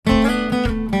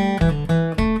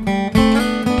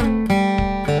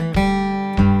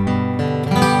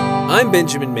I'm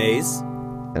Benjamin Mays.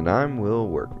 And I'm Will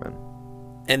Workman.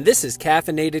 And this is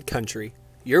Caffeinated Country,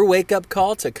 your wake-up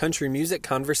call to country music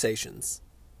conversations.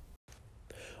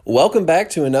 Welcome back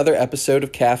to another episode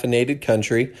of Caffeinated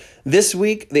Country. This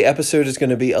week, the episode is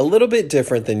going to be a little bit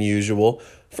different than usual.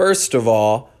 First of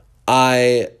all,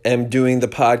 I am doing the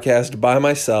podcast by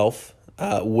myself.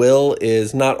 Will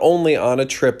is not only on a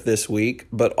trip this week,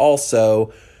 but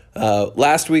also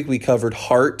last week we covered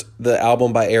Heart, the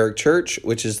album by Eric Church,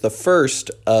 which is the first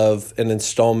of an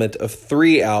installment of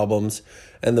 3 albums.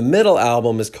 And the middle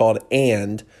album is called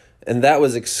And that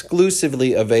was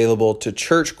exclusively available to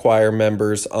church choir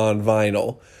members on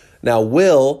vinyl. Now,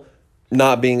 Will,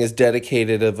 not being as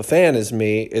dedicated of a fan as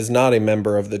me, is not a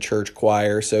member of the church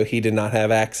choir, so he did not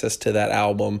have access to that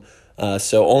album.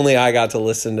 So only I got to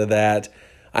listen to that.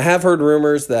 I have heard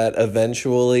rumors that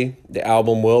eventually the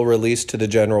album will release to the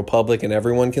general public and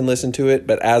everyone can listen to it,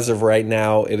 but as of right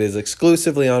now, it is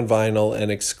exclusively on vinyl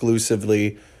and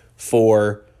exclusively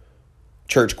for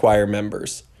church choir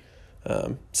members.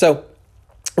 So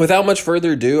without much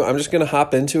further ado, I'm just going to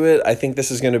hop into it. I think this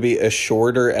is going to be a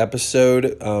shorter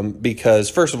episode because,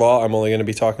 first of all, I'm only going to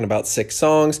be talking about 6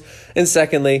 songs, and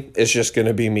secondly, it's just going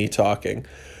to be me talking.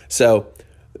 So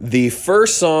the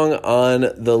first song on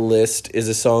the list is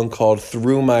a song called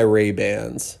Through My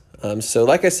Ray-Bans. So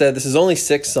like I said, this is only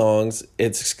 6 songs.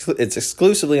 It's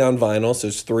exclusively on vinyl, so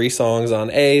it's 3 songs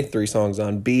on A, 3 songs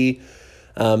on B.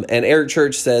 And Eric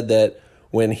Church said that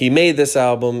when he made this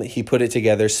album, he put it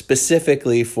together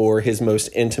specifically for his most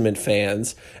intimate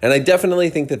fans. And I definitely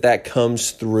think that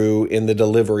comes through in the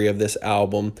delivery of this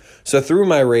album. So Through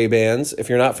My Ray-Bans, if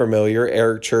you're not familiar,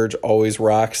 Eric Church always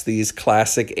rocks these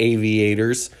classic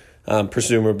aviators,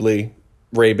 presumably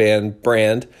Ray-Ban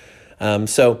brand.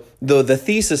 So the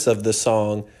thesis of the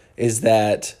song is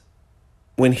that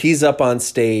when he's up on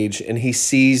stage and he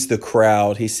sees the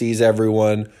crowd, he sees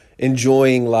everyone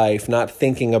enjoying life, not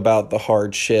thinking about the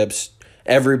hardships.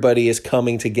 Everybody is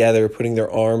coming together, putting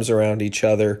their arms around each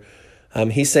other.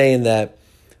 He's saying that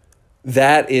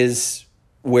is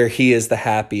where he is the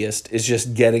happiest, is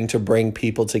just getting to bring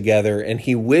people together. And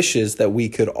he wishes that we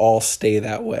could all stay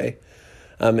that way.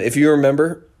 If you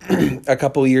remember, a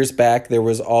couple years back, there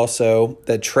was also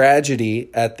the tragedy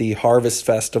at the Harvest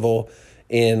Festival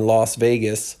in Las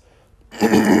Vegas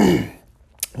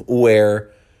where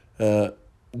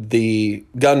the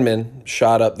gunman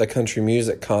shot up the country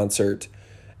music concert,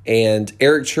 and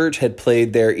Eric Church had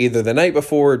played there either the night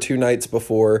before or 2 nights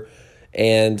before,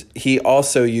 and he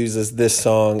also uses this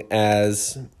song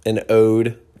as an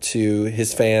ode to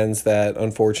his fans that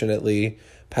unfortunately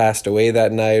passed away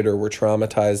that night or were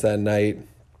traumatized that night.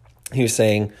 He was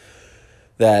saying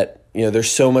that,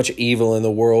 there's so much evil in the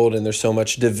world and there's so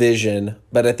much division,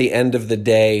 but at the end of the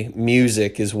day,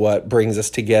 music is what brings us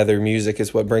together. Music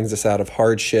is what brings us out of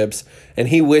hardships. And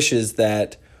he wishes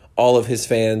that all of his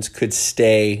fans could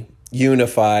stay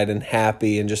unified and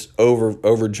happy and just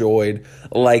overjoyed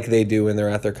like they do when they're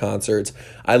at their concerts.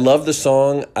 I love the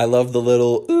song. I love the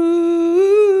little ooh.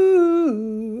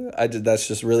 That's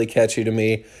just really catchy to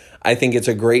me. I think it's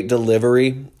a great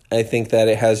delivery. I think that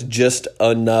it has just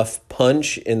enough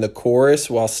punch in the chorus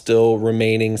while still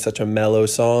remaining such a mellow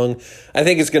song. I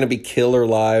think it's going to be killer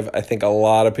live. I think a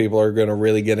lot of people are going to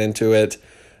really get into it,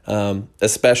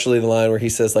 especially the line where he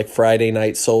says, like, Friday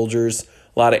Night Soldiers.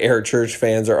 A lot of Eric Church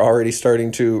fans are already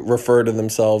starting to refer to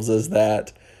themselves as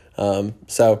that.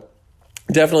 So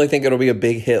definitely think it'll be a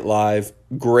big hit live.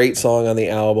 Great song on the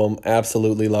album.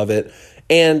 Absolutely love it.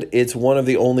 And it's one of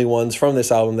the only ones from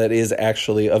this album that is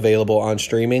actually available on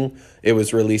streaming. It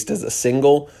was released as a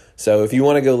single. So if you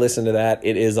want to go listen to that,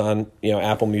 it is on,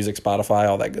 Apple Music, Spotify,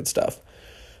 all that good stuff.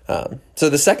 So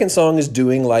the second song is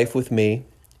Doing Life With Me.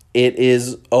 It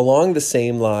is along the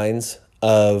same lines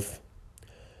of,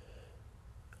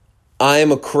 I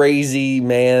am a crazy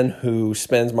man who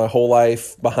spends my whole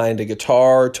life behind a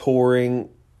guitar, touring.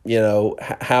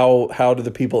 How do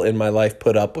the people in my life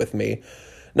put up with me?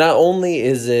 Not only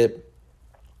is it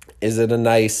a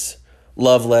nice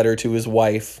love letter to his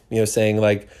wife, saying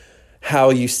like how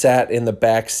you sat in the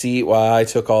back seat while I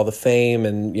took all the fame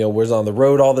and, was on the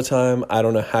road all the time. I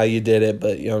don't know how you did it,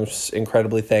 but, I'm just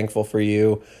incredibly thankful for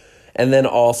you. And then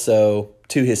also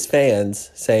to his fans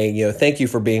saying, thank you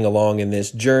for being along in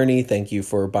this journey. Thank you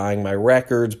for buying my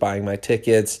records, buying my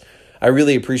tickets. I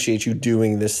really appreciate you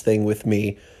doing this thing with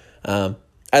me. I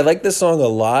like this song a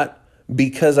lot,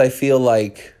 because I feel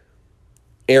like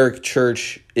Eric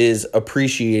Church is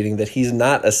appreciating that he's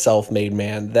not a self-made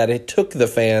man, that it took the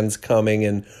fans coming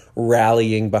and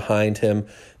rallying behind him.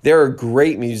 There are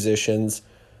great musicians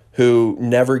who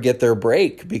never get their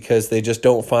break because they just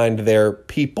don't find their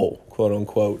people, quote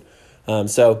unquote.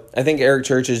 So I think Eric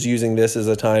Church is using this as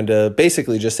a time to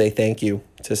basically just say thank you,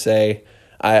 to say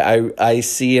I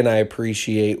see and I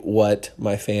appreciate what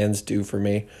my fans do for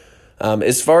me.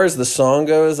 As far as the song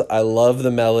goes, I love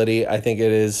the melody. I think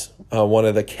it is one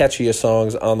of the catchiest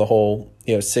songs on the whole,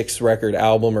 6-record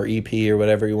album or EP or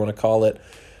whatever you want to call it.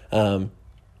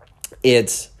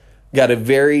 It's got a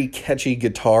very catchy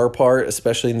guitar part,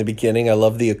 especially in the beginning. I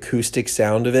love the acoustic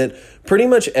sound of it. Pretty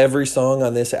much every song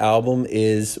on this album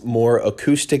is more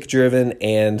acoustic driven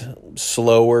and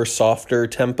slower, softer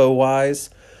tempo-wise.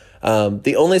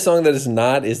 The only song that is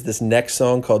not is this next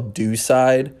song called Do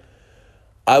Side.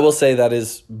 I will say that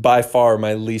is by far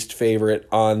my least favorite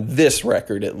on this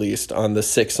record, at least, on the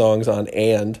 6 songs on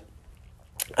And.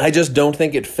 I just don't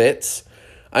think it fits.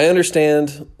 I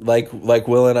understand, like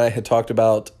Will and I had talked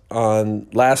about on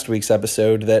last week's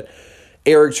episode, that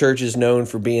Eric Church is known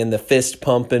for being the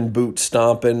fist-pumping,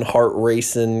 boot-stomping,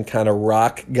 heart-racing kind of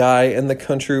rock guy in the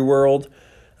country world.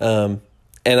 And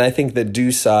I think that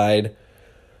Do Side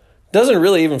doesn't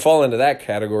really even fall into that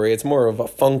category. It's more of a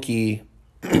funky,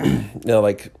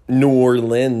 like New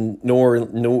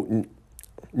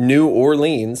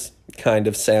Orleans kind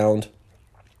of sound.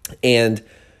 And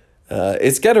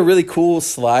it's got a really cool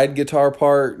slide guitar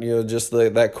part, just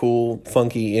that cool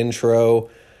funky intro.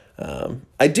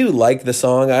 I do like the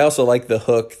song. I also like the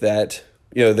hook that,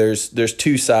 there's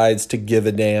 2 sides to Give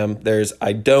a Damn. There's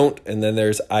I don't, and then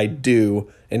there's I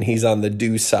do, and he's on the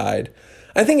do side.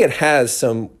 I think it has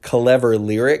some clever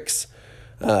lyrics.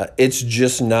 It's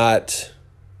just not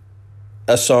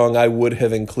a song I would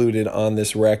have included on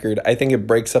this record. I think it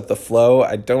breaks up the flow.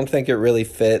 I don't think it really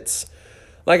fits.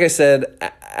 Like I said,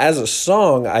 as a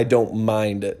song, I don't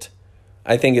mind it.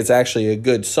 I think it's actually a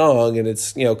good song, and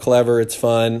it's, clever, it's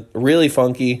fun, really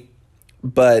funky,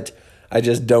 but I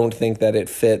just don't think that it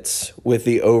fits with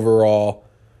the overall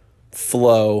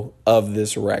flow of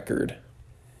this record.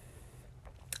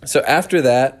 So after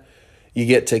that, you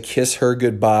get to Kiss Her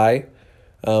Goodbye,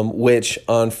 which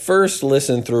on first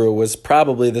listen through was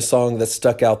probably the song that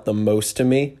stuck out the most to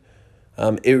me.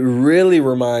 It really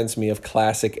reminds me of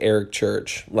classic Eric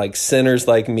Church, like Sinners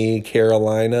Like Me,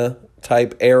 Carolina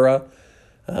type era.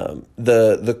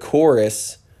 The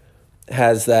chorus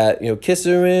has that, kiss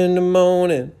her in the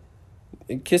morning,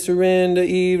 kiss her in the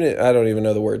evening. I don't even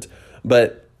know the words,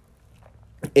 but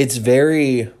it's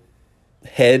very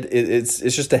it's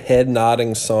just a head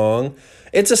nodding song.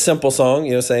 It's a simple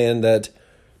song, saying that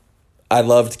I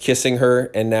loved kissing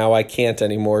her and now I can't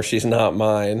anymore. She's not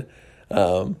mine.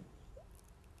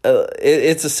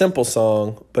 It's a simple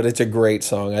song, but it's a great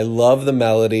song. I love the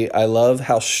melody. I love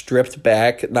how stripped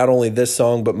back not only this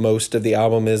song, but most of the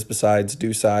album is, besides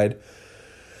Do Side.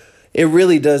 It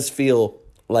really does feel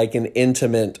like an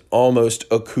intimate, almost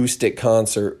acoustic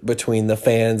concert between the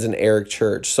fans and Eric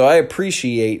Church. So I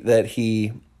appreciate that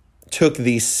he took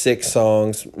these 6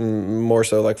 songs, more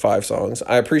so like 5 songs.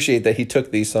 I appreciate that he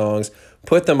took these songs,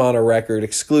 put them on a record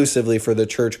exclusively for the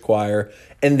church choir,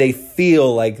 and they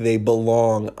feel like they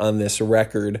belong on this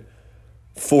record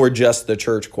for just the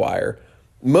church choir.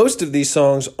 Most of these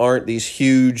songs aren't these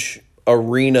huge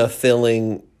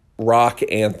arena-filling rock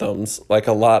anthems like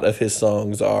a lot of his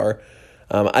songs are.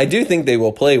 I do think they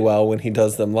will play well when he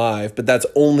does them live, but that's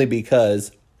only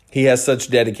because he has such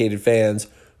dedicated fans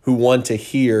who want to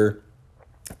hear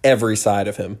every side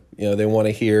of him. They want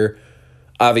to hear,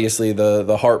 obviously,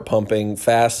 the heart-pumping,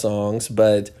 fast songs,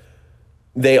 but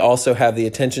they also have the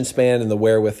attention span and the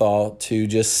wherewithal to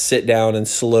just sit down and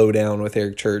slow down with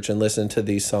Eric Church and listen to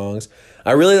these songs.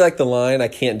 I really like the line, I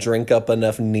can't drink up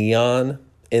enough neon,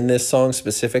 in this song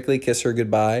specifically, Kiss Her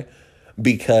Goodbye,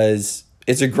 because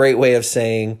it's a great way of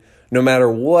saying, no matter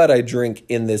what I drink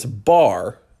in this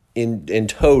bar, in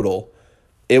total,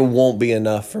 it won't be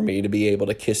enough for me to be able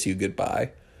to kiss you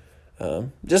goodbye.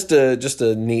 Just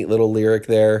a neat little lyric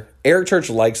there. Eric Church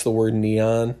likes the word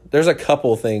neon. There's a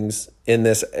couple things in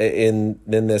this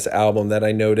album that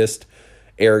I noticed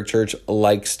Eric Church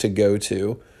likes to go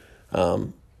to.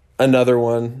 Another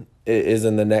one is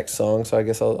in the next song, so I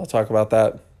guess I'll talk about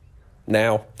that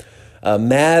now.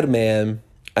 Madman,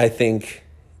 I think,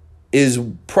 is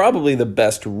probably the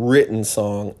best written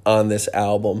song on this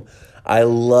album. I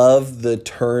love the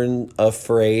turn of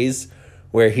phrase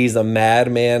where he's a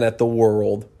madman at the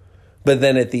world, but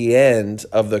then at the end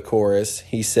of the chorus,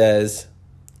 he says,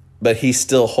 but he's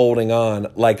still holding on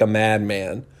like a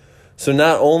madman. So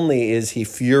not only is he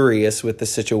furious with the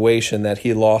situation that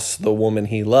he lost the woman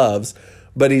he loves,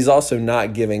 but he's also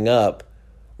not giving up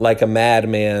like a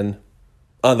madman.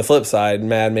 On the flip side,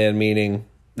 madman meaning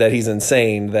that he's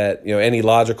insane, that any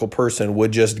logical person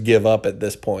would just give up at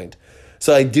this point.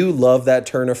 So I do love that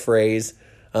turn of phrase.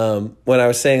 When I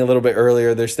was saying a little bit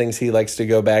earlier, there's things he likes to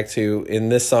go back to. In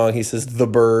this song, he says the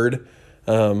bird,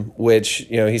 which,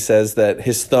 he says that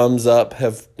his thumbs up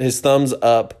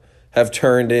have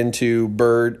turned into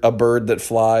a bird that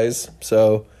flies.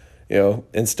 So,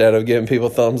 instead of giving people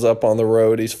thumbs up on the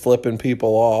road, he's flipping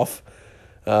people off.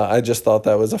 I just thought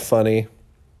that was a funny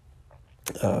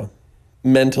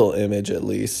mental image, at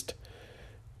least.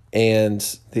 And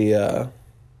the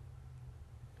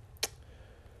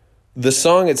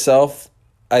song itself,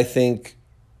 I think,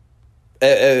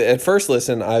 at first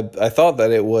listen, I thought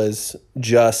that it was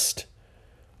just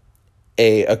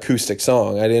a acoustic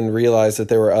song. I didn't realize that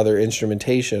there were other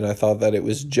instrumentation. I thought that it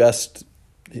was just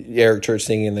Eric Church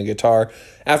singing the guitar.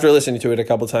 After listening to it a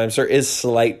couple times, there is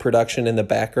slight production in the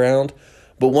background,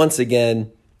 but once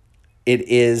again, it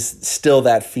is still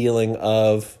that feeling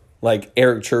of like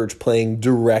Eric Church playing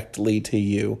directly to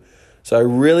you. So I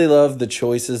really love the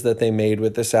choices that they made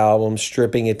with this album,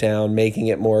 stripping it down, making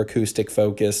it more acoustic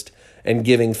focused, and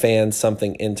giving fans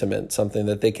something intimate, something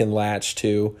that they can latch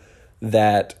to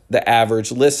that the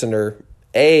average listener,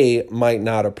 A, might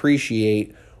not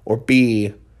appreciate, or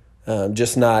B,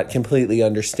 just not completely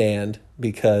understand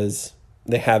because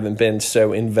they haven't been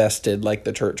so invested like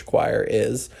the church choir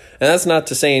is. And that's not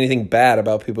to say anything bad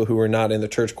about people who are not in the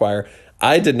church choir.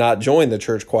 I did not join the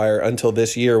church choir until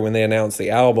this year when they announced the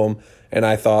album, and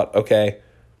I thought, okay,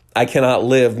 I cannot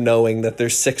live knowing that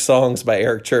there's 6 songs by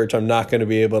Eric Church I'm not going to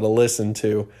be able to listen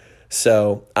to.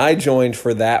 So I joined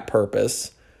for that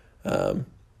purpose. So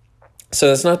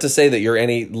that's not to say that you're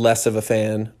any less of a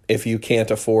fan if you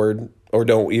can't afford or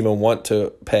don't even want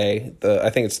to pay. I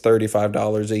think it's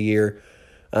 $35 a year.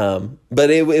 But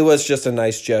it was just a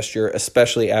nice gesture,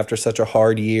 especially after such a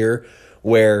hard year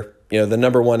where, the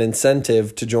number one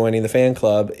incentive to joining the fan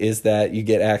club is that you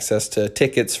get access to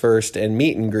tickets first and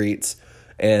meet and greets.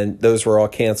 And those were all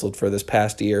canceled for this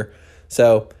past year.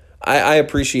 So I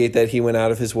appreciate that he went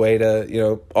out of his way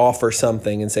to, offer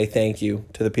something and say thank you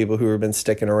to the people who have been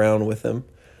sticking around with him.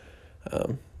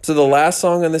 So the last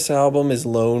song on this album is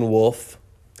Lone Wolf.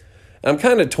 I'm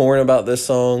kind of torn about this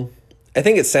song. I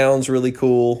think it sounds really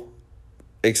cool,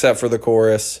 except for the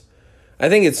chorus. I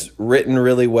think it's written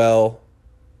really well,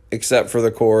 except for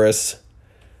the chorus.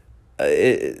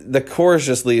 The chorus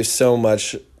just leaves so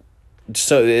much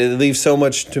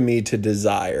to me to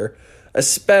desire,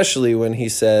 especially when he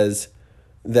says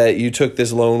that you took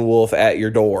this lone wolf at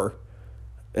your door.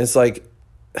 It's like,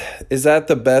 is that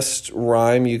the best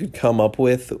rhyme you could come up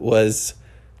with, was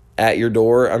at your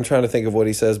door? I'm trying to think of what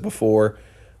he says before.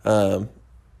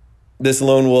 This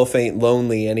lone wolf ain't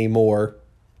lonely anymore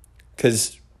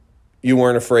because you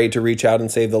weren't afraid to reach out and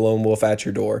save the lone wolf at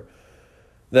your door.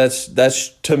 That's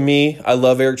to me, I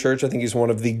love Eric Church. I think he's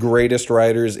one of the greatest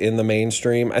writers in the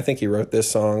mainstream. I think he wrote this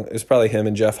song. It's probably him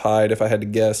and Jeff Hyde, if I had to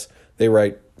guess. They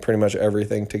write pretty much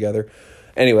everything together.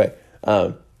 Anyway,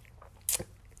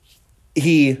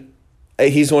 he's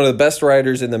one of the best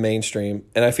writers in the mainstream,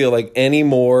 and I feel like Any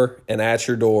More and At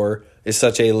Your Door is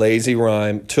such a lazy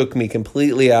rhyme, took me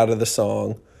completely out of the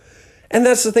song. And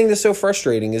that's the thing that's so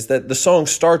frustrating, is that the song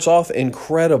starts off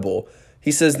incredible.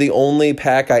 He says, the only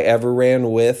pack I ever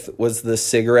ran with was the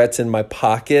cigarettes in my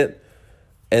pocket.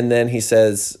 And then he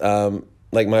says,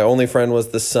 my only friend was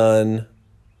the sun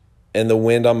and the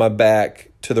wind on my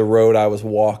back to the road I was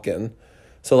walking.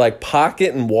 So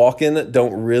pocket and walking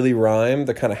don't really rhyme.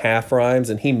 They're kind of half rhymes,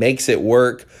 and he makes it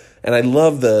work. And I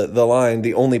love the line,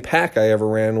 the only pack I ever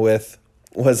ran with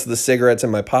was the cigarettes in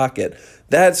my pocket.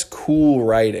 That's cool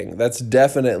writing. That's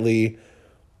definitely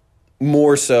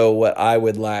more so what I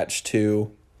would latch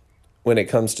to when it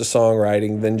comes to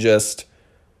songwriting than just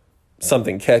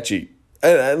something catchy.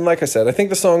 And like I said, I think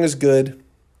the song is good.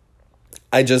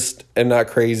 I just am not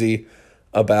crazy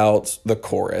about the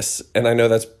chorus. And I know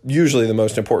that's usually the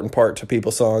most important part to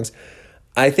people's songs.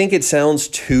 I think it sounds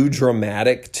too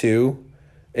dramatic too.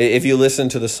 If you listen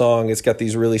to the song, it's got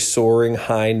these really soaring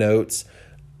high notes.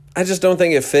 I just don't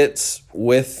think it fits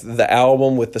with the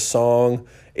album, with the song.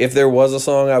 If there was a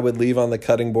song I would leave on the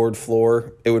cutting board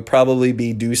floor, it would probably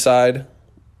be Dew-Side,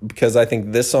 because I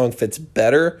think this song fits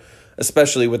better,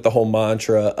 especially with the whole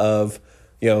mantra of,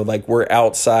 we're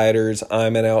outsiders,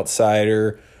 I'm an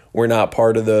outsider, we're not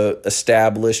part of the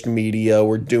established media,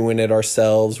 we're doing it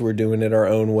ourselves, we're doing it our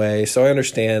own way. So I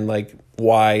understand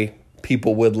why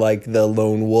people would like the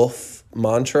lone wolf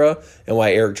mantra and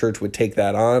why Eric Church would take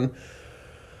that on.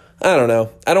 I don't know.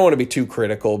 I don't want to be too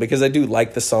critical because I do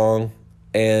like the song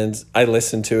and I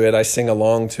listen to it. I sing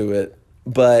along to it.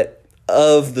 But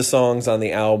of the songs on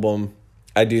the album,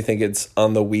 I do think it's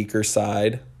on the weaker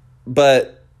side.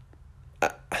 But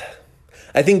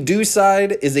I think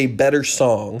Deuside is a better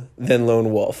song than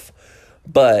Lone Wolf.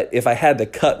 But if I had to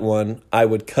cut one, I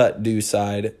would cut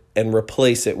Deuside and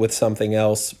replace it with something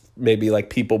else, maybe like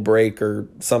People Break or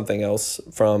something else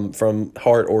from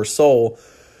Heart or Soul,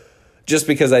 just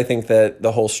because I think that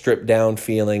the whole stripped down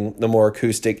feeling, the more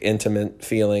acoustic, intimate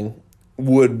feeling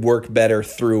would work better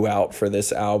throughout for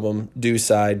this album.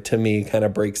 Deuside, to me, kind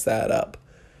of breaks that up.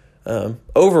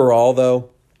 Overall,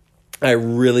 though, I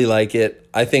really like it.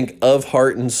 I think of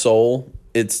Heart and Soul,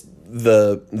 it's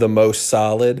the most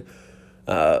solid.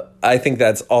 I think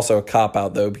that's also a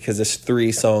cop-out, though, because it's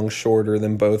 3 songs shorter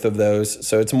than both of those,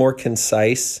 so it's more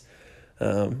concise.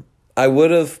 I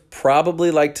would have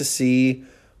probably liked to see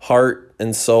Heart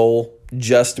and Soul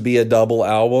just be a double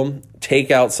album,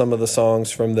 take out some of the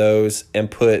songs from those and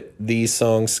put these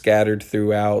songs scattered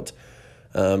throughout,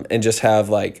 and just have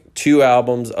like 2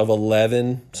 albums of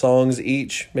 11 songs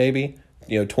each, maybe,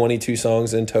 22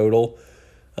 songs in total.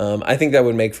 I think that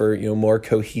would make for, more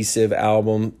cohesive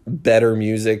album, better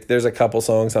music. There's a couple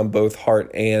songs on both Heart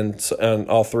and on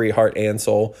all 3 Heart and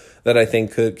Soul that I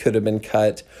think could have been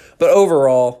cut. But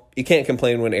overall, you can't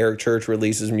complain when Eric Church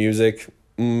releases music.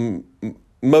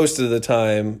 Most of the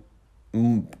time,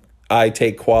 I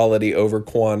take quality over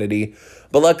quantity.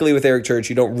 But luckily with Eric Church,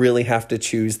 you don't really have to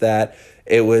choose that.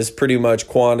 It was pretty much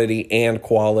quantity and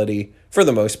quality for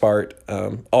the most part.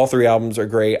 All 3 albums are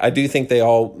great. I do think they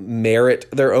all merit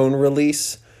their own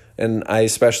release, and I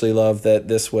especially love that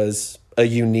this was a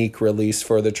unique release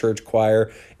for the church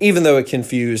choir, even though it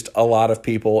confused a lot of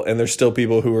people, and there's still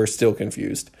people who are still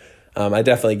confused. I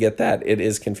definitely get that. It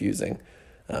is confusing.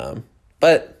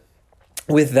 But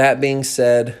with that being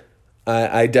said,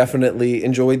 I definitely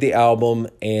enjoyed the album,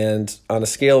 and on a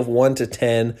scale of 1 to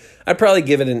 10, I'd probably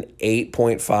give it an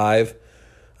 8.5.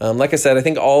 Like I said, I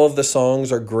think all of the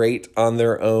songs are great on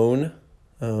their own.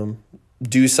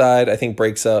 Deuside, I think,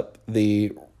 breaks up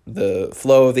the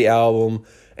flow of the album,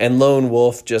 and Lone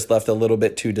Wolf just left a little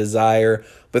bit to desire.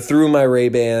 But Through My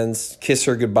Ray-Bans, Kiss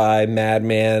Her Goodbye,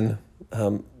 Madman,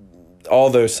 all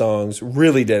those songs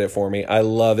really did it for me. I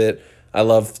love it. I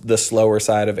love the slower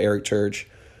side of Eric Church.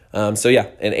 So yeah,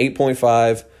 an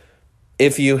 8.5.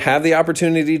 If you have the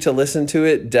opportunity to listen to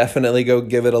it, definitely go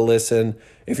give it a listen.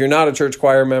 If you're not a church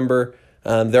choir member,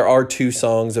 there are 2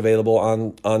 songs available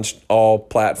on all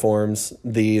platforms.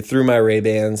 The Through My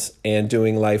Ray-Bans and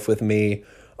Doing Life With Me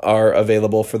are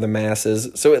available for the masses.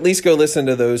 So at least go listen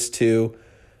to those 2.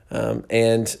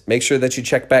 And make sure that you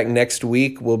check back next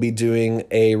week. We'll be doing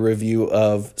a review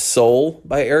of Soul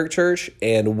by Eric Church,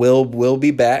 and we'll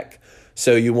be back,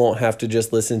 so you won't have to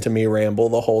just listen to me ramble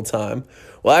the whole time.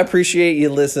 Well, I appreciate you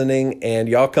listening, and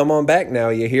y'all come on back now,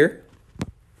 you hear?